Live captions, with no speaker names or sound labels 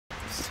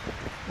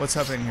What's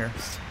happening here?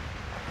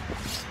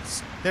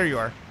 There you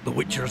are. The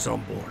Witcher's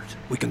on board.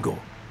 We can go.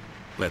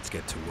 Let's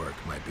get to work,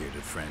 my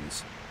bearded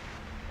friends.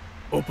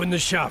 Open the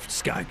shaft,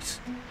 Skags.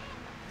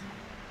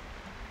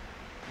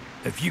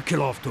 If you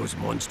kill off those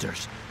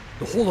monsters,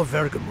 the whole of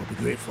Vergen will be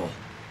grateful.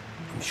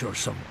 I'm sure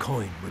some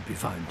coin would be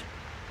found.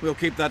 We'll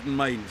keep that in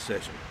mind,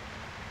 Cecil.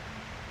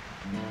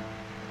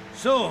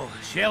 So,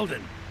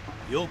 Sheldon,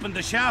 you opened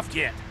the shaft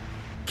yet?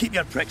 Keep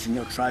your pricks in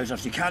your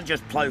trousers. You can't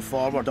just plough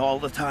forward all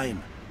the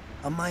time.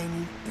 A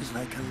mine is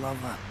like a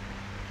lover.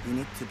 You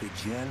need to be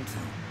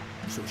gentle,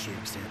 so she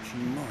accepts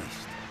you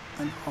moist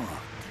and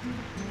hot.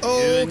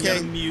 Okay.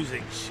 Your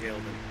music,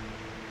 Sheldon.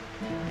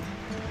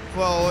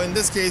 Well, in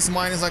this case,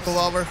 mine is like a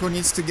lover who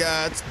needs to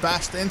get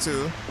bashed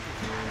into,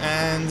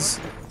 and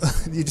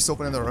you just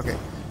open the door. Okay,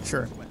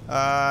 sure.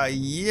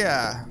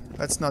 Yeah.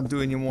 Let's not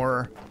do any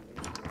more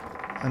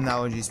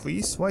analogies,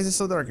 please. Why is it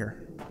so dark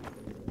here?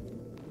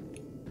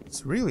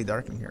 It's really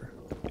dark in here.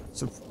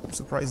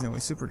 Surprisingly,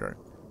 super dark.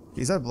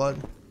 Is that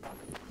blood?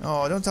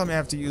 Oh, don't tell me I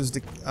have to use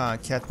the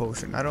cat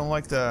potion. I don't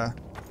like the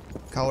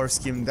color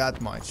scheme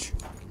that much.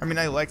 I mean,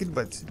 I like it,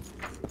 but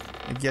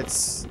it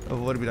gets a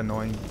little bit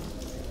annoying.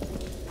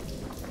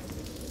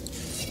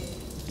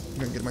 I'm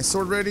gonna get my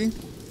sword ready.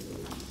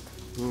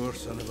 Poor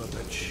son of a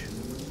bitch.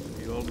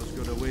 He almost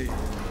got away.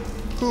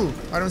 Who?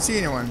 I don't see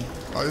anyone.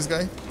 Oh, this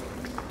guy.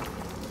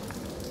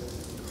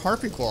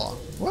 Harpy Claw.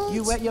 What?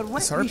 You wet your It's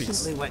wet harpies.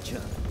 recently,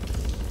 Witcher.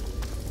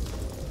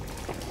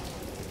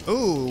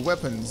 Ooh,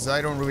 weapons.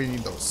 I don't really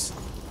need those.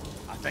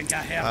 I think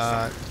I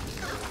have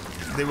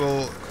some. They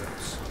will...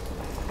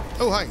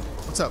 Oh, hi.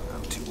 What's up?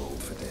 I'm too old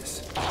for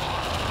this.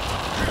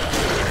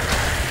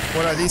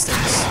 What are these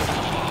things?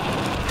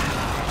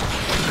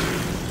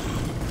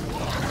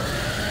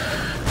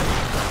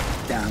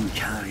 Damn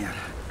carrier.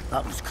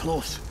 That was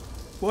close.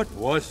 What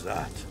was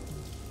that?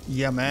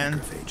 Yeah, man.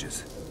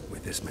 Macrophages.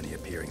 With this many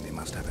appearing, they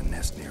must have a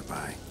nest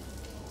nearby.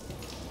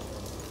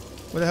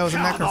 What the hell is a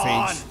Come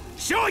macrophage? on!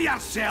 Show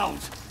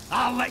yourselves!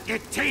 I'll let you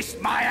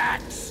taste my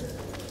axe!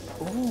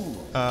 Ooh.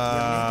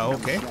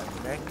 Okay.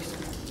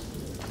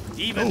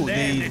 Even Oh,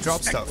 then, they it's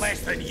drop stick stuff. less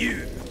than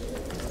you.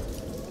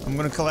 I'm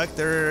gonna collect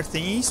their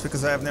thingies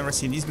because I have never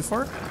seen these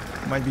before.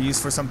 Might be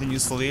used for something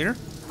useful later.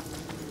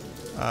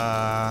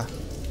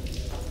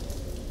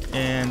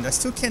 And I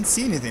still can't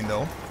see anything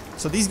though.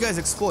 So these guys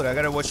explode. I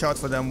gotta watch out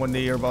for them when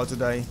they are about to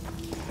die.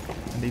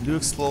 And they do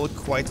explode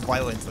quite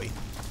violently.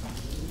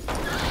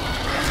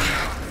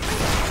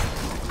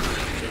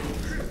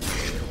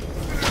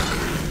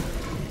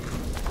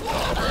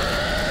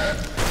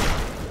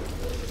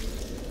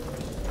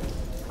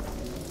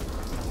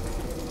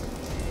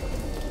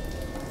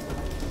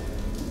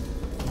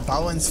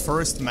 Balin's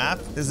first map.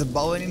 There's a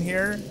Balin in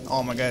here.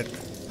 Oh my god.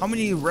 How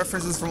many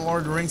references from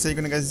Lord of the Rings are you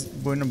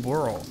gonna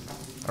borrow?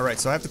 Alright,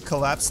 so I have to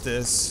collapse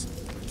this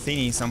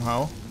thingy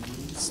somehow.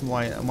 This is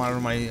one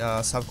of my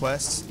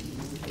subquests.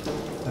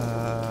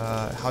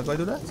 How do I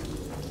do that?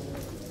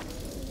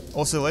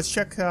 Also, let's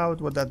check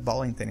out what that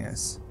Balin thing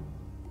is.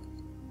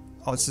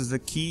 Oh, this is the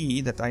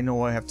key that I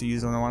know I have to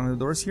use on one of the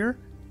doors here.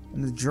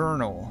 And the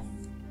journal.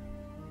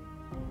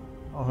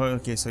 Oh,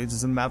 okay, so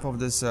it's a map of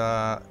this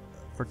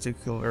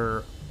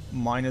particular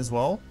mine as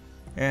well.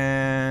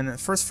 And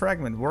first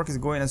fragment, work is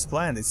going as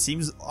planned. It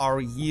seems our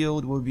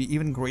yield will be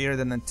even greater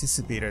than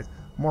anticipated.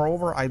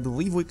 Moreover, I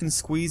believe we can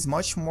squeeze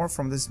much more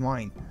from this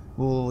mine.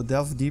 We'll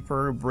delve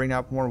deeper, bring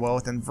up more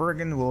wealth, and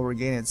Vergen will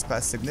regain its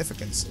past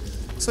significance.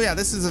 So yeah,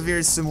 this is a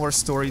very similar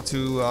story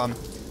to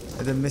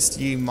the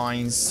Misty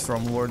Mines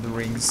from Lord of the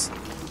Rings.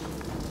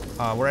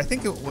 Where I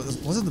think it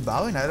was it the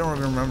Balin? I don't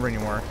even remember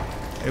anymore.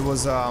 It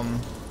was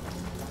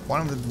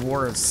one of the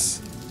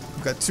dwarves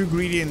who got too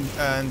greedy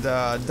and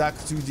dug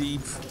too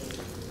deep.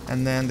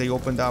 And then they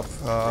opened up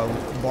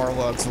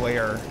Barlock's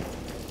lair.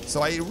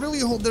 So I really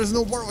hope there's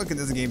no Barlock in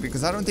this game,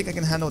 because I don't think I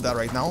can handle that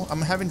right now.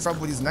 I'm having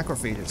trouble with these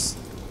necrophages.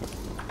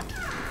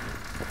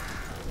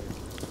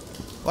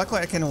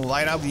 Luckily I can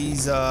light up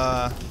these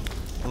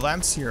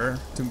lamps here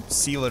to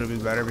see a little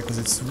bit better, because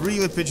it's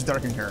really pitch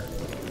dark in here.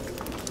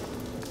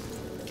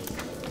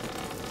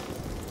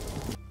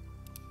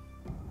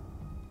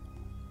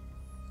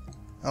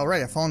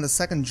 Alright, I found the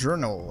second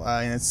journal,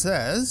 and it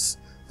says...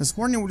 This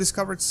morning we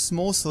discovered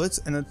small slits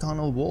in the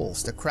tunnel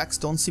walls. The cracks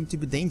don't seem to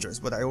be dangerous,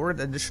 but I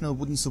ordered additional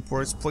wooden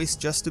supports placed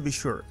just to be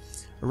sure.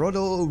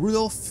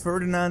 Rudolf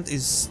Ferdinand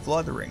is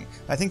spluttering.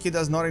 I think he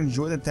does not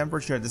enjoy the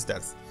temperature at this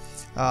depth.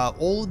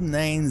 Old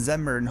Nain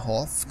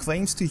Zemmernhof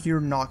claims to hear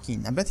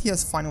knocking. I bet he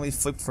has finally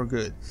flipped for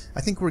good.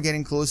 I think we're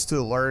getting close to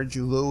a large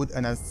load,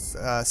 and I've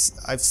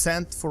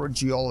sent for a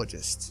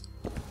geologist.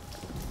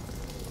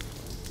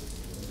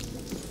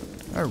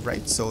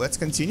 Alright, so let's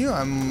continue.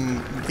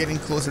 I'm getting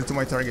closer to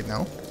my target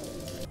now.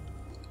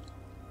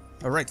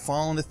 Alright,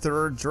 found the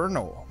third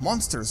journal.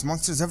 Monsters,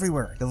 monsters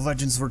everywhere. The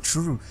legends were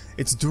true.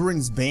 It's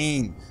Durin's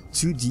bane.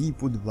 Too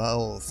deep we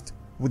delved,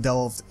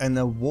 and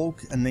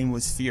awoke a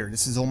nameless fear.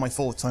 This is all my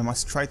fault, so I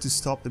must try to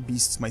stop the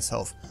beasts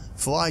myself.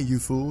 Fly, you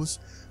fools.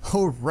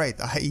 Alright,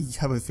 I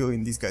have a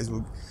feeling these guys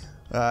will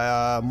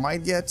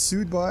Might get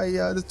sued by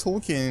the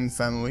Tolkien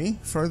family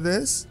for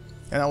this.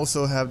 And I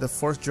also have the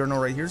 4th journal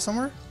right here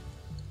somewhere.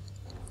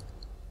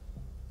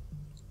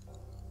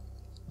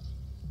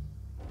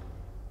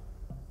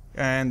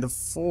 And the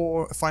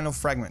final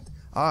fragment.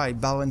 I,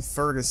 Balin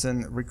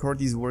Ferguson, record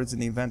these words in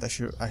the event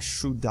I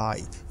should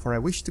die, for I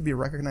wish to be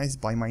recognized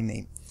by my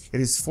name. It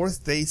is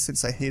 4th day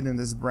since I hid in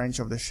this branch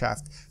of the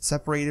shaft,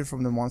 separated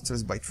from the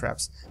monsters by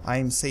traps. I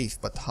am safe,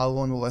 but how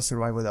long will I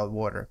survive without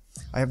water?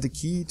 I have the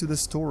key to the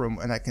storeroom,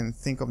 and I can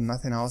think of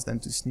nothing else than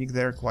to sneak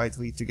there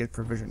quietly to get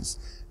provisions.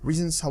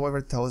 Reasons,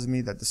 however, tells me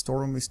that the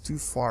storeroom is too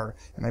far,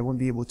 and I won't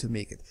be able to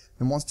make it.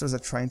 The monsters are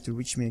trying to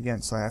reach me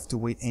again, so I have to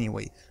wait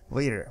anyway.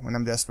 Later, when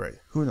I'm desperate,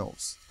 who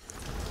knows?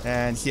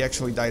 And he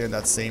actually died in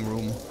that same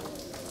room,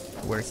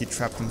 where he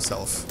trapped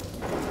himself.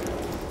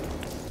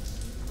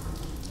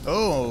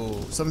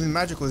 Oh, something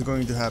magical is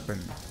going to happen.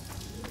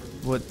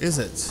 What is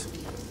it?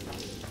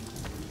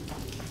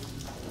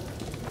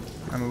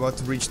 I'm about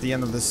to reach the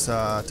end of this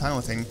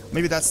tunnel thing.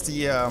 Maybe that's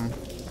the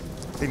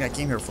thing I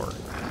came here for.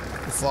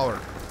 The flower.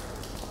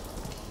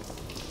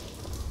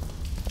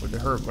 Or the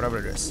herb, whatever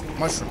it is.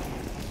 Mushroom.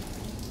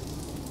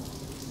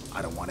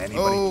 I don't want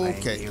anybody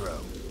Okay. playing hero.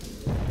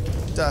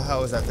 What the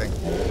hell is that thing?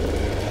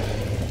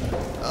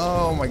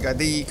 Oh my god,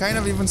 they kind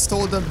of even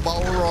stole the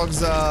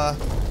Balrog's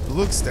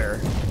looks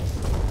there.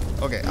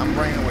 Okay, I'm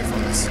running away from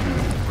this. I'm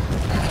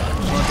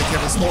gonna take care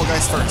of the small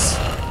guys first.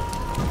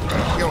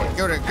 Get away,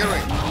 get away, get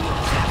away.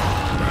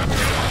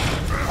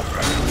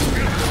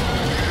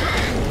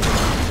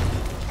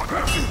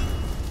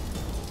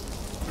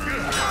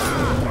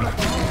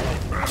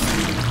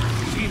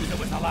 Seems it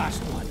was the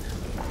last one.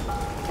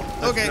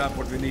 Okay, Grab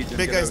what we need and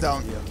big get guy's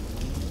out down. of here.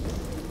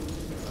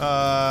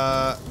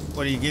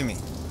 What do you give me?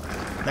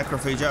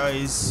 Necrophage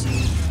eyes.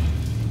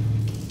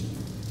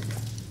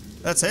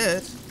 That's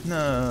it?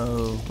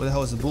 No. What the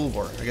hell is a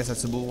bulwark? I guess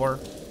that's a bulwark.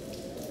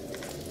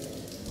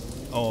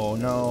 Oh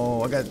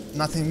no, I got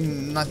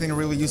nothing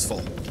really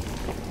useful.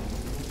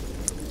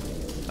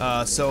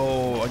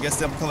 So I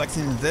guess I'm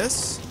collecting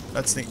this.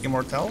 That's the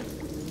immortal.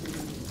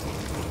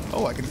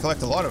 Oh, I can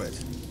collect a lot of it.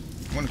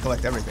 I'm gonna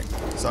collect everything,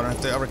 so I don't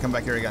have to ever come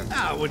back here again.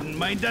 I wouldn't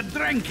mind a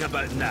drink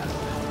about that.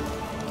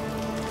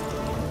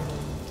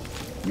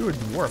 You're a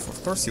dwarf,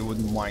 of course you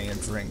wouldn't mind a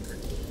drink.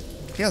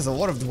 He has a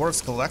lot of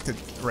dwarves collected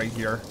right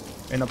here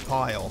in a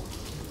pile.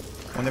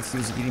 I wonder if he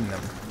was eating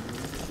them.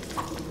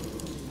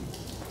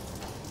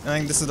 I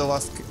think this is the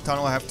last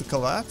tunnel I have to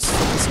collapse for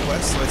this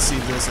quest. Let's see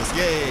if this is.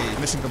 Yay!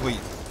 Mission complete.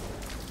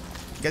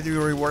 Get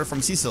your reward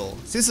from Cecil.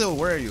 Cecil,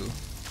 where are you?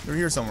 You're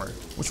here somewhere.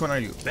 Which one are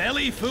you?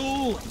 Belly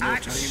full,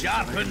 axe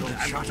sharpened,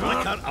 and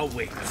liquor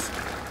awaits.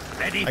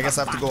 Ready I guess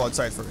I for have to go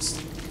outside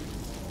first.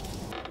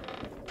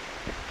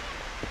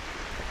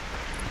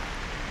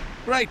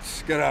 Right,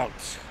 get out.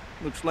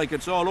 Looks like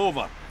it's all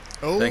over.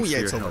 Oh, Thanks yeah,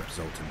 for it's your over. help,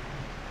 Zoltan.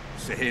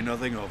 Say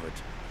nothing of it.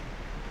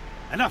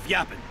 Enough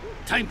yapping.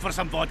 Time for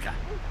some vodka.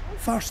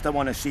 First, I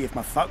want to see if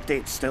my fuck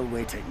date's still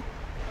waiting.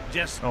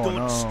 Just Oh, don't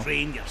no.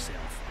 strain yourself.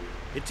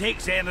 It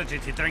takes energy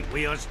to drink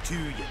with us too,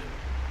 you know.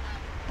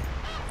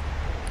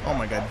 Oh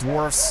my god,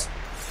 dwarfs.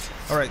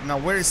 Alright, now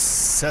where's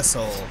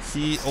Cecil?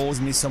 He owes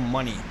me some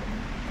money.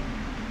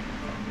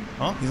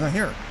 Huh? He's not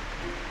here.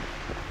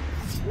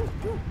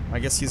 I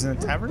guess he's in a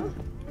tavern?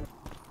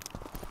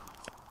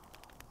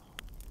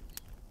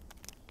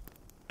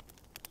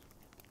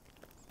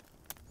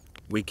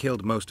 We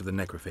killed most of the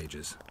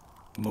necrophages.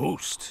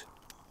 Most.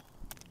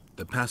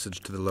 The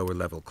passage to the lower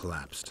level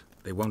collapsed.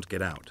 They won't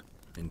get out.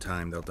 In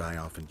time, they'll die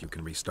off and you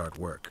can restart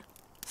work.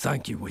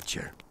 Thank you,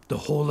 Witcher. The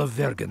whole of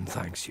Vergen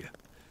thanks you.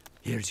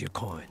 Here's your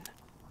coin.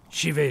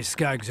 Shive,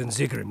 Skaggs, and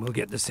Zigrim will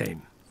get the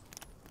same.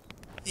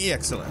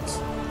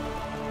 Excellent.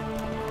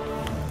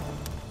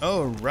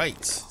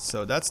 Alright,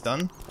 so that's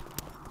done.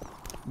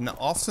 Now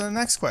off to the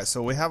next quest.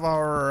 So we have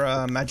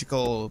our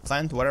magical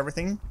plant, whatever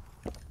thing.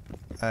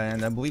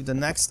 And I believe the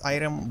next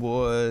item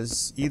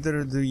was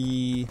either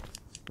the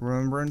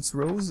Remembrance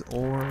Rose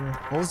or...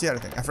 what was the other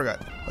thing? I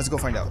forgot. Let's go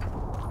find out.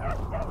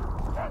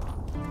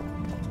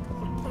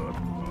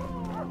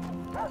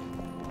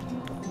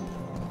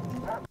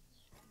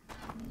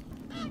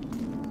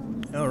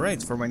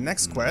 Alright, for my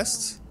next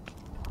quest,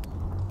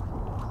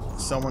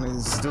 someone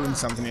is doing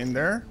something in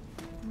there.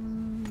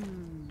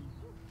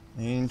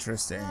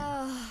 Interesting.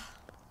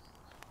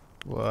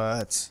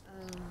 What?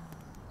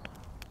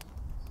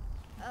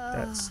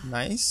 That's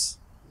nice.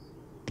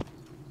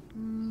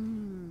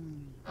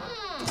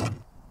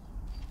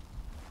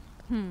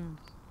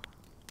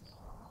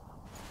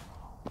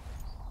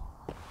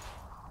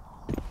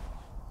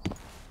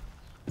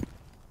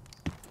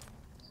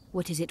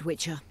 What is it,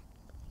 Witcher?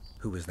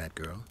 Who is that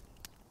girl?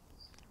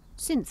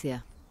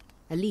 Cynthia,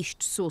 a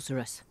leashed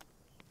sorceress.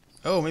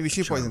 Oh, maybe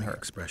she poisoned Charming her.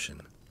 expression.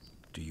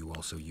 Do you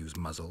also use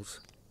muzzles?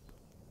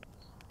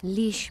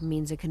 Leash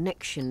means a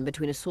connection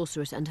between a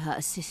sorceress and her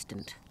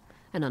assistant.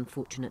 An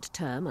unfortunate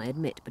term, I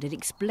admit, but it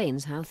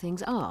explains how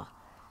things are.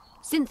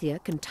 Cynthia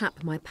can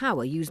tap my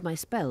power, use my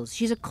spells.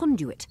 She's a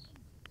conduit.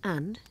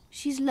 And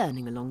she's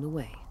learning along the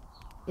way.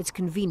 It's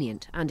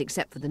convenient, and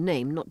except for the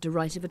name, not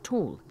derisive at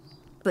all.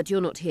 But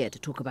you're not here to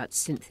talk about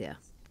Cynthia.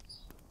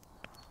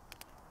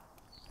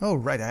 Oh,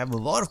 right, I have a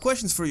lot of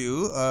questions for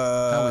you.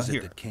 How is it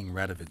here. that King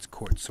Radovid's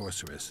court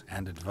sorceress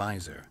and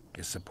advisor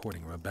is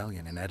supporting a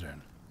rebellion in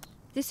Edirn?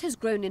 This has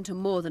grown into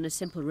more than a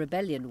simple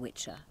rebellion,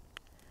 Witcher.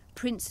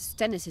 Prince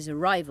Stennis'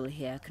 arrival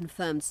here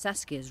confirmed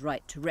Saskia's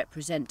right to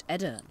represent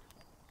Edirn.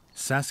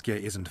 Saskia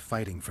isn't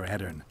fighting for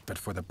Edirn, but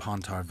for the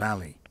Pontar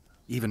Valley.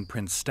 Even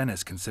Prince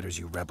Stennis considers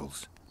you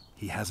rebels.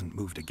 He hasn't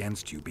moved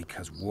against you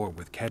because war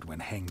with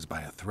Kedwen hangs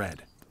by a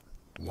thread.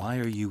 Why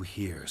are you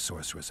here,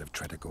 Sorceress of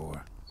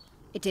Tretogor?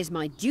 It is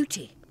my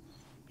duty.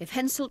 If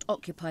Henselt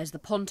occupies the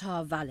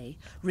Pontar Valley,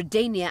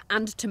 Redania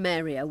and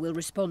Temeria will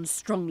respond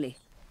strongly.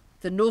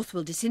 The North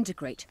will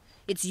disintegrate,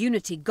 its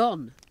unity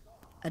gone.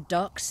 A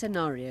dark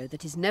scenario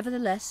that is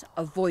nevertheless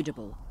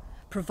avoidable,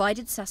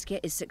 provided Saskia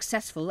is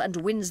successful and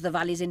wins the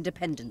Valley's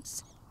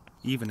independence.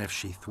 Even if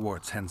she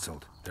thwarts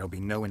Henselt, there'll be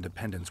no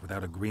independence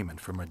without agreement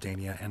from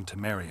Redania and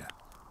Temeria.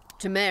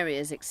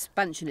 Temeria's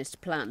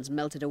expansionist plans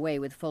melted away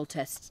with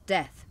Foltest's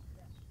death.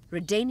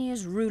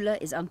 Redania's ruler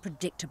is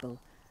unpredictable,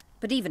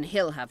 but even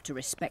he'll have to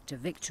respect a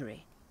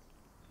victory.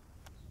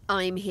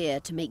 I'm here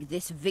to make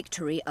this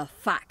victory a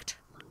fact.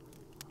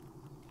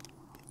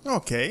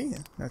 Okay,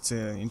 that's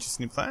an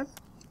interesting plan.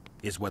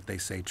 Is what they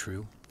say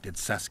true? Did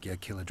Saskia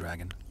kill a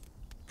dragon?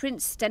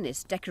 Prince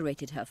Stennis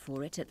decorated her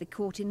for it at the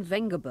court in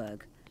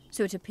Vengerberg,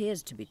 so it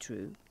appears to be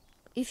true.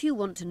 If you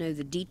want to know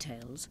the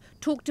details,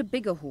 talk to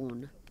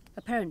Biggerhorn.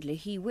 Apparently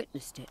he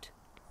witnessed it.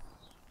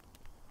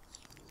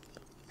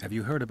 Have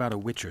you heard about a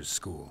Witcher's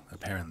school?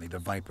 Apparently the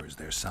Viper's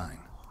their sign.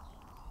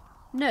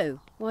 No,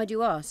 why do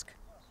you ask?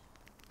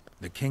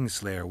 The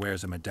Kingslayer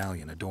wears a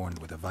medallion adorned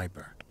with a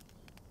viper.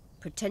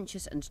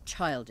 Pretentious and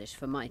childish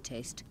for my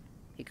taste.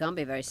 He can't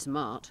be very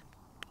smart.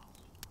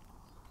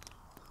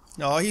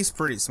 Oh, he's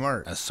pretty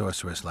smart. A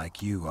sorceress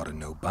like you ought to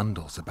know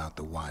bundles about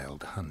the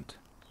wild hunt.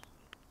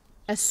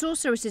 A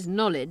sorceress's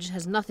knowledge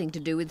has nothing to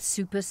do with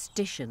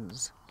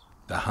superstitions.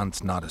 The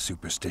hunt's not a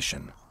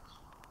superstition.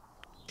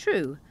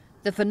 True,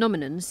 the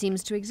phenomenon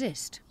seems to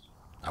exist.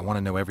 I want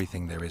to know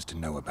everything there is to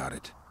know about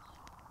it.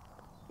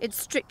 It's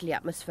strictly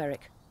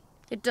atmospheric.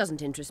 It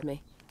doesn't interest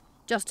me.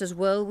 Just as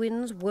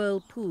whirlwinds,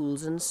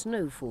 whirlpools, and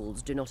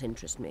snowfalls do not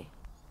interest me.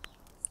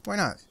 Why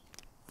not?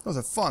 Those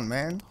are fun,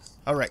 man.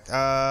 Alright,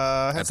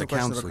 At the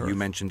council, you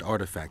mentioned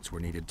artifacts were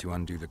needed to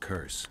undo the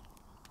curse.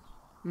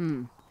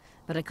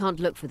 But I can't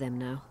look for them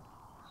now.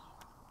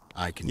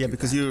 I can Yeah, do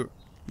because that.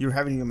 you're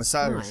having a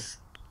massage. Why?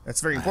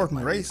 That's very I have important,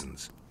 my right?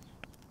 reasons.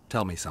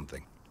 Tell me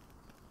something.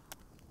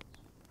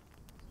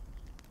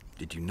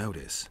 Did you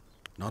notice?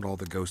 Not all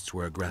the ghosts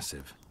were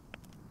aggressive.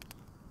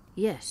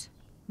 Yes.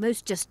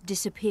 Most just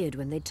disappeared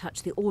when they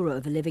touched the aura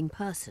of a living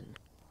person.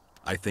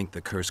 I think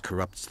the curse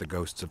corrupts the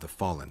ghosts of the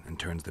fallen and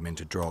turns them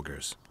into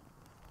draugrs.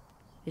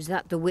 Is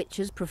that the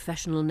Witcher's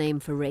professional name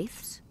for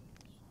wraiths?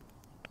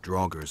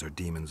 Draugrs are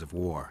demons of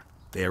war.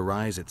 They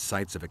arise at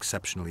sites of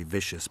exceptionally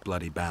vicious,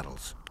 bloody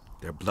battles.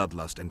 Their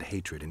bloodlust and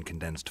hatred in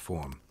condensed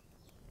form.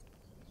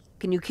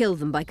 Can you kill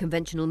them by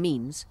conventional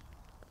means?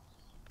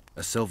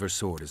 A silver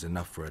sword is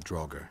enough for a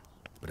draugr,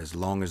 but as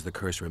long as the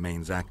curse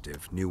remains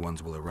active, new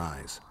ones will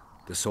arise.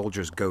 The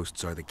soldiers'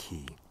 ghosts are the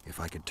key. If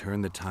I could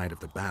turn the tide of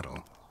the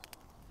battle...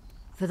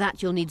 For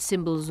that you'll need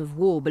symbols of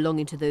war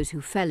belonging to those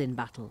who fell in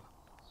battle.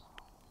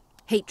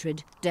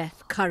 Hatred,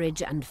 death,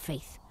 courage, and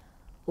faith.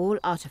 All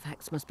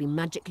artifacts must be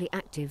magically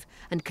active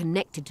and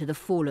connected to the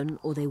fallen,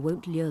 or they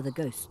won't lure the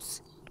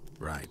ghosts.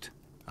 Right.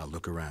 I'll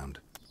look around.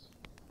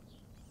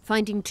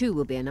 Finding two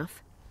will be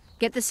enough.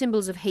 Get the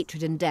symbols of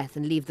hatred and death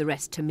and leave the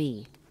rest to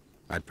me.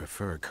 I'd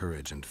prefer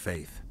courage and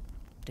faith.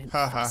 Don't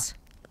Haha. fuss.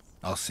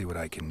 I'll see what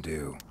I can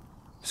do.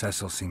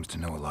 Cecil seems to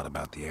know a lot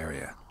about the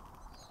area.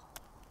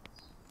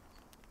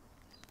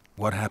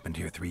 What happened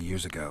here 3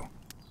 years ago?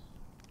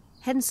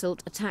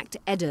 Henselt attacked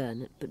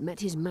Edirn, but met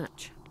his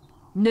match.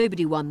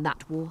 Nobody won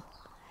that war.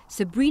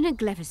 Sabrina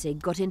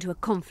Glefisig got into a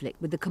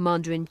conflict with the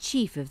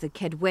commander-in-chief of the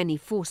Kedweni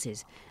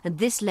forces, and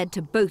this led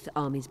to both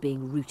armies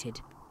being routed.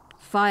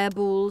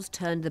 Fireballs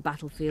turned the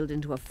battlefield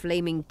into a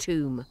flaming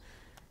tomb.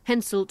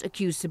 Henselt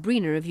accused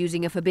Sabrina of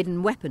using a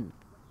forbidden weapon.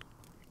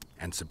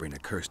 And Sabrina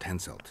cursed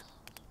Henselt.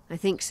 I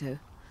think so.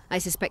 I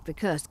suspect the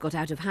curse got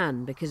out of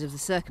hand because of the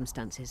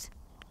circumstances.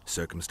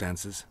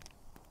 Circumstances?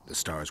 The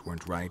stars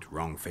weren't right,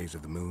 wrong phase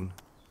of the moon.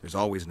 There's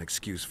always an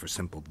excuse for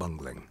simple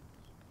bungling.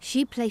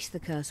 She placed the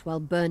curse while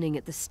burning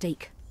at the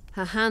stake.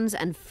 Her hands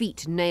and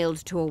feet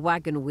nailed to a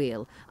wagon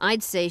wheel.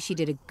 I'd say she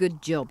did a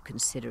good job,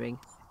 considering.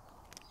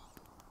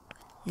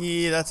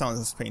 Yeah, that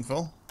sounds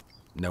painful.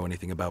 Know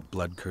anything about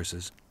blood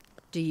curses?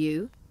 Do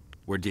you?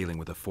 We're dealing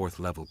with a 4th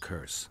level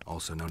curse,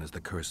 also known as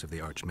the Curse of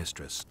the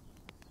Archmistress.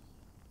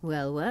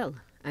 Well, well,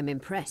 I'm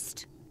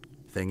impressed.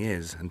 Thing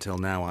is, until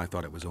now I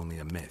thought it was only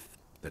a myth,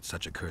 that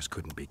such a curse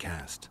couldn't be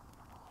cast.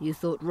 You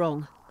thought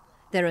wrong.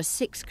 There are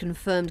 6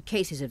 confirmed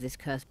cases of this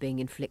curse being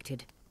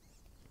inflicted.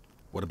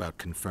 What about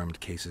confirmed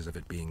cases of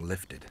it being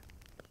lifted?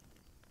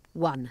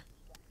 1.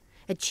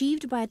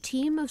 Achieved by a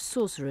team of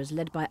sorcerers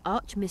led by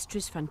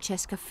Archmistress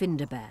Francesca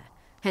Finderbear.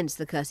 hence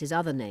the curse's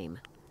other name.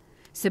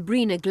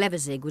 Sabrina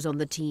Glevizig was on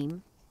the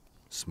team.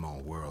 Small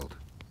world.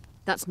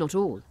 That's not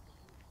all.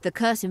 The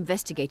curse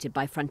investigated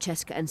by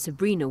Francesca and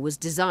Sabrina was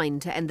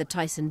designed to end the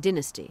Tyson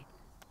dynasty,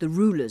 the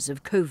rulers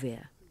of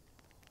Kovir.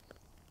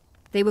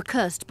 They were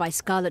cursed by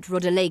Scarlet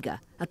Rodalega,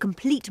 a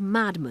complete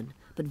madman,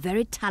 but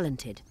very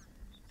talented.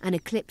 An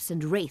eclipse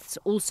and wraiths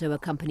also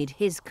accompanied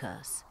his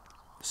curse.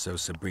 So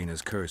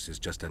Sabrina's curse is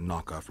just a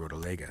knockoff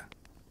Rodalega.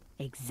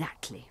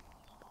 Exactly.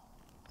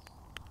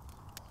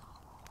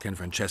 Can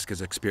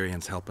Francesca's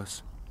experience help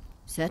us?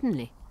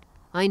 Certainly.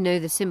 I know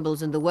the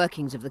symbols and the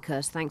workings of the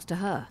curse thanks to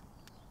her.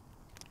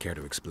 Care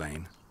to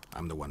explain?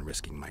 I'm the one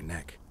risking my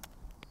neck.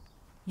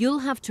 You'll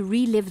have to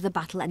relive the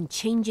battle and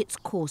change its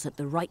course at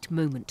the right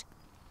moment.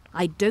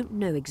 I don't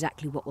know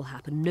exactly what will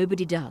happen.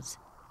 Nobody does.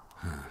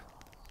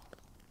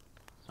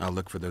 I'll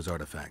look for those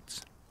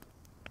artifacts.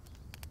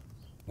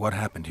 What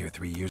happened here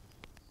 3 years?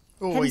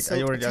 Oh wait,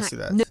 I already asked you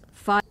that. No,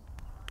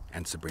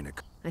 And Sabrina.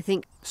 I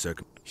think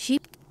she...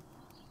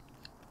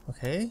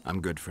 Okay. I'm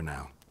good for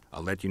now.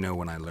 I'll let you know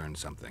when I learn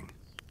something.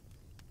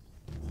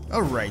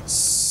 Alright,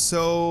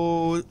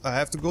 so I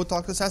have to go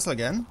talk to Cecil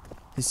again.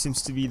 He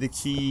seems to be the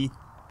key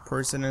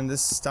person in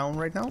this town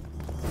right now.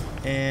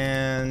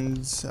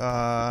 And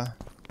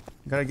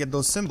gotta get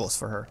those symbols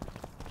for her.